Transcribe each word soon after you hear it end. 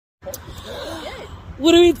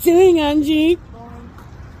What are we doing, Angie?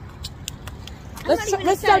 Let's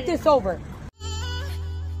start this over.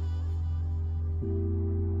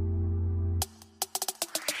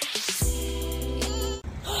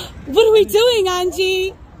 What are we doing, Angie?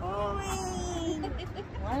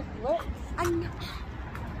 What?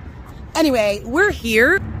 Anyway, we're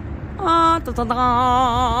here.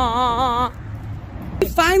 We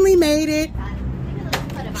finally made it.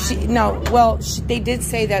 They did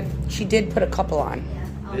say that she did put a couple on.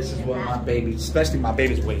 This is what my baby, especially my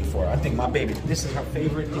baby's waiting for. I think my baby, this is her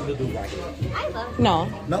favorite thing to do right here. I love it. No.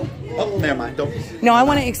 No? Oh, never mind. Don't. No, I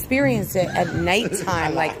want to experience it at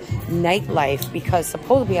nighttime, like nightlife, because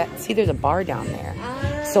supposedly, see, there's a bar down there.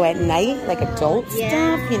 So at night, like adult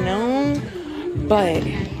stuff, you know? But...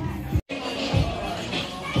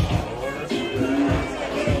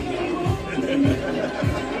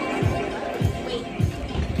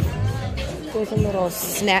 There's a little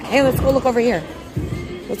snack. Hey, let's go look over here.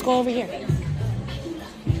 Let's go over here.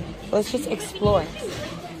 Let's just explore.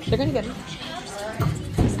 They're gonna get it.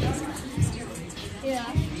 Yeah.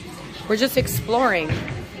 We're just exploring.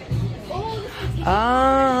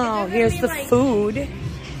 Oh, here's the food.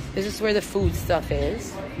 This is where the food stuff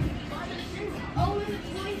is.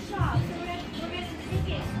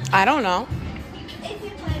 I don't know.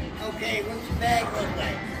 Okay, what's your bag look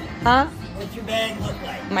like? Huh? What's your bag look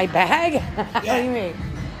like? My bag? What do you mean?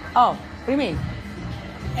 Oh, what do you mean?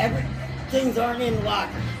 Things aren't in the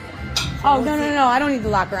locker. Oh, no. I don't need the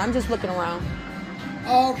locker. I'm just looking around.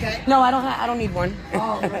 Oh, okay. No, I don't need one.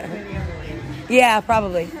 Oh, maybe Yeah,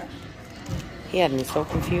 probably. He had me so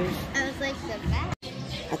confused. I was like, the bag.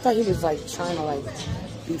 I thought he was like trying to like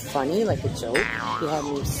be funny, like a joke. He had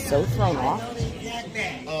me so thrown off.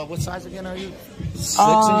 What size again are you? 6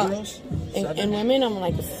 in girls? In women, I'm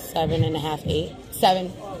like a 7.5, 8.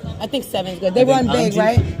 7. I think 7 is good. They run big,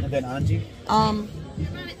 right? And then Angie?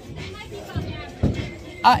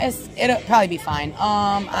 It'll probably be fine.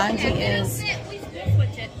 Angie is...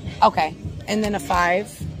 Okay. And then a 5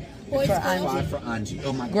 for Angie. 5 for Angie.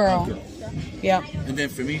 Oh, my girl. Yep. And then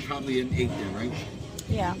for me, probably an 8 there, right?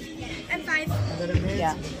 Yeah. And 5.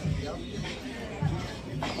 Yeah.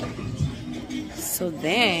 So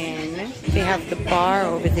then they have the bar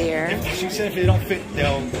over there. She said if they don't fit,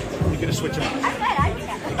 you're gonna switch them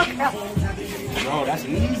out. No, that's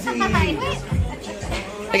easy.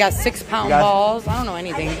 They got 6-pound balls. I don't know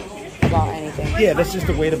anything about anything. Yeah, that's just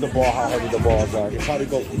the weight of the ball, how heavy the balls are. They probably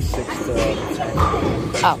go from 6 to 10.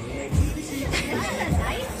 Oh.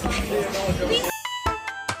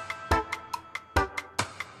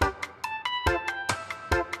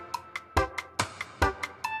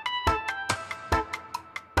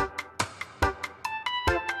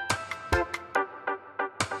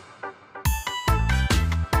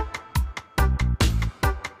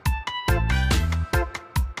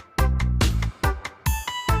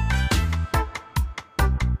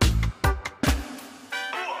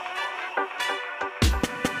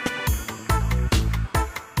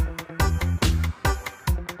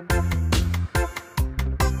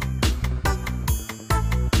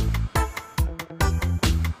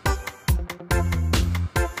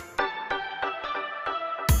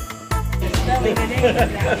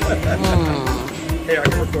 Hey, I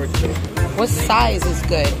can record you. What size is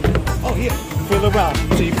good? Oh, here. Feel around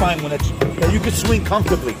so you find one that you can swing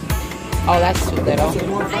comfortably. Oh, that's too little.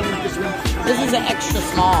 This is an extra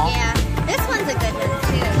small. Yeah. This one's a good one,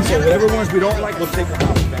 too. So whatever ones we don't like, we'll take them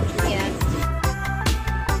out eventually. Yeah.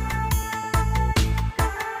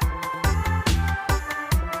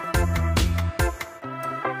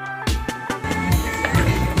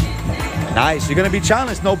 Nice. You're going to be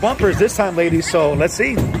challenged. No bumpers this time, ladies. So let's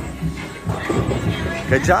see.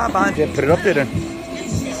 Good job, Anja. Put it up there then.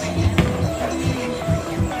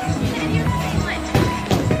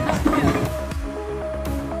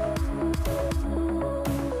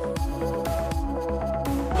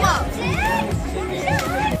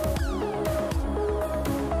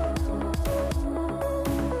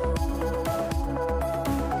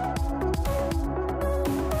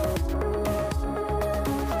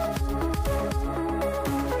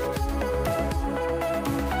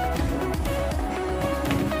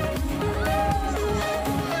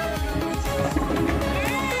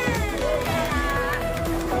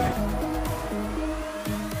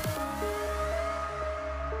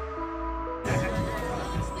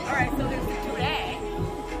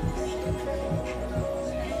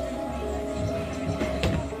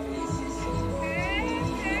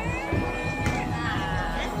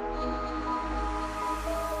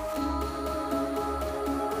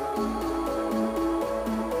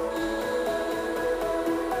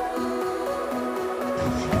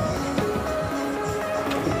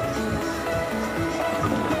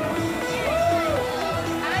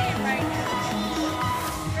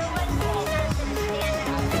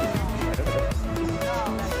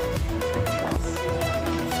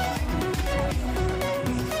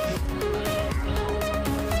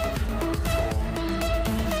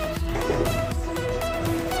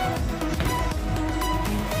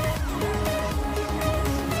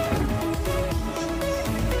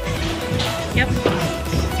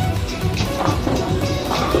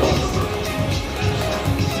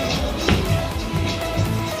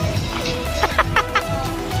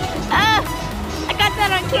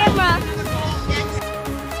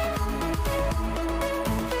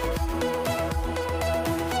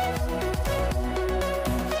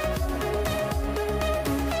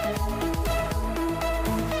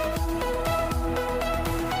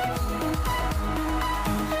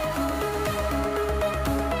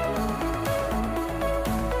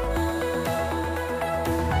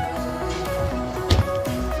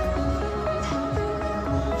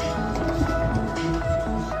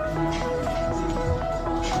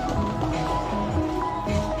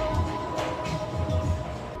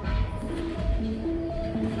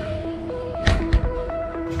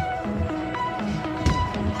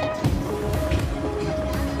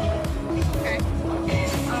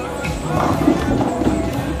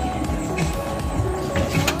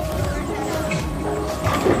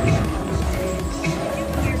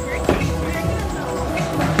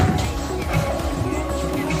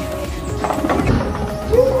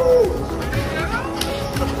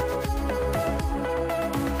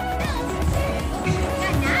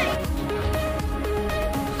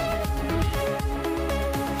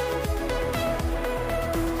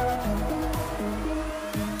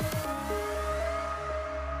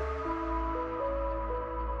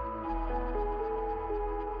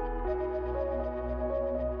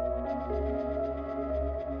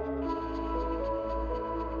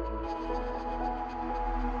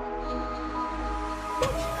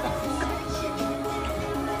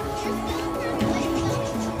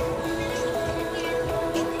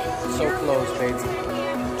 so close, babe.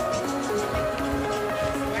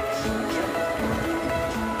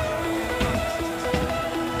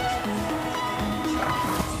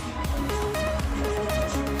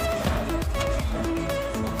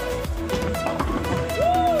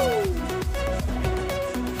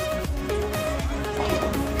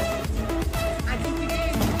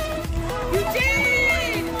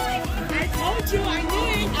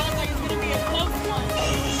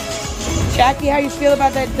 Jackie, how you feel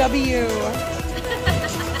about that W?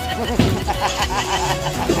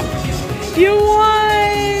 You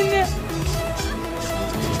won!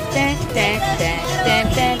 Dun, dun, dun, dun,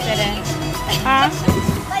 dun, dun, dun. Huh?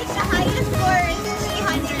 Like the highest score is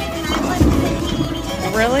 300 and I won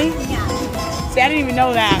 180. Really? Yeah. See, I didn't even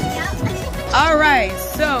know that. Yep. All right,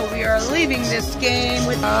 so we are leaving this game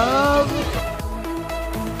with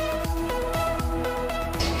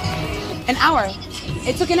an hour.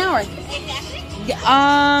 It took an hour.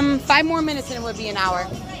 Yeah, 5 more minutes and it would be an hour.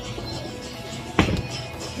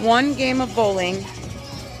 One game of bowling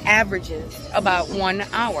averages about 1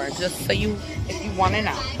 hour, just so you, if you want to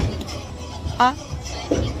know. Huh?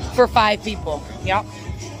 For 5 people. Yep.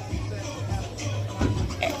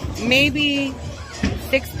 Maybe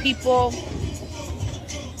 6 people.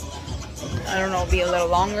 I don't know, be a little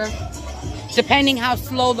longer. Depending how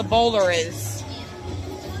slow the bowler is.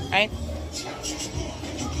 Right?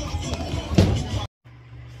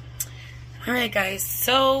 Alright guys,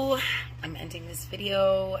 so I'm ending this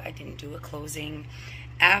video. I didn't do a closing.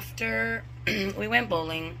 After we went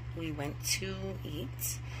bowling, we went to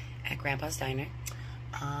eat at Grandpa's Diner.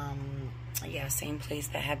 Yeah, same place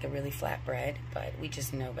that had the really flat bread, but we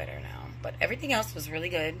just know better now. But everything else was really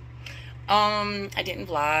good. I didn't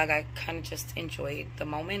vlog. I kind of just enjoyed the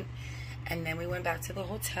moment. And then we went back to the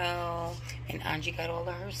hotel, and Angie got all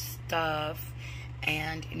of her stuff,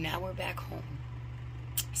 and now we're back home.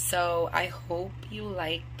 So I hope you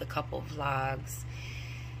liked the couple vlogs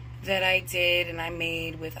that I did and I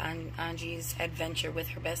made with Angie's adventure with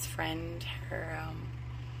her best friend,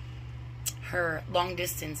 her long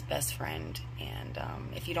distance best friend. And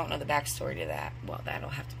if you don't know the backstory to that, well, that'll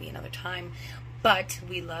have to be another time. But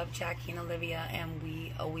we love Jackie and Olivia, and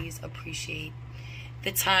we always appreciate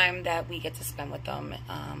the time that we get to spend with them.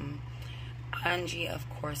 Angie, of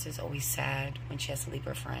course, is always sad when she has to leave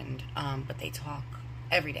her friend, but they talk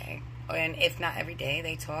every day, and if not every day,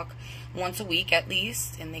 they talk once a week at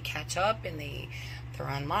least, and they catch up, and they're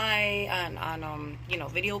online on you know,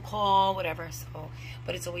 video call, whatever. So,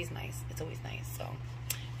 but it's always nice. It's always nice. So,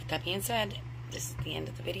 with that being said, this is the end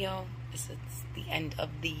of the video. This is the end of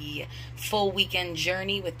the full weekend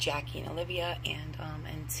journey with Jackie and Olivia, and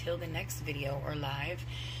until the next video or live,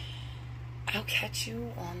 I'll catch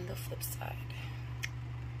you on the flip side.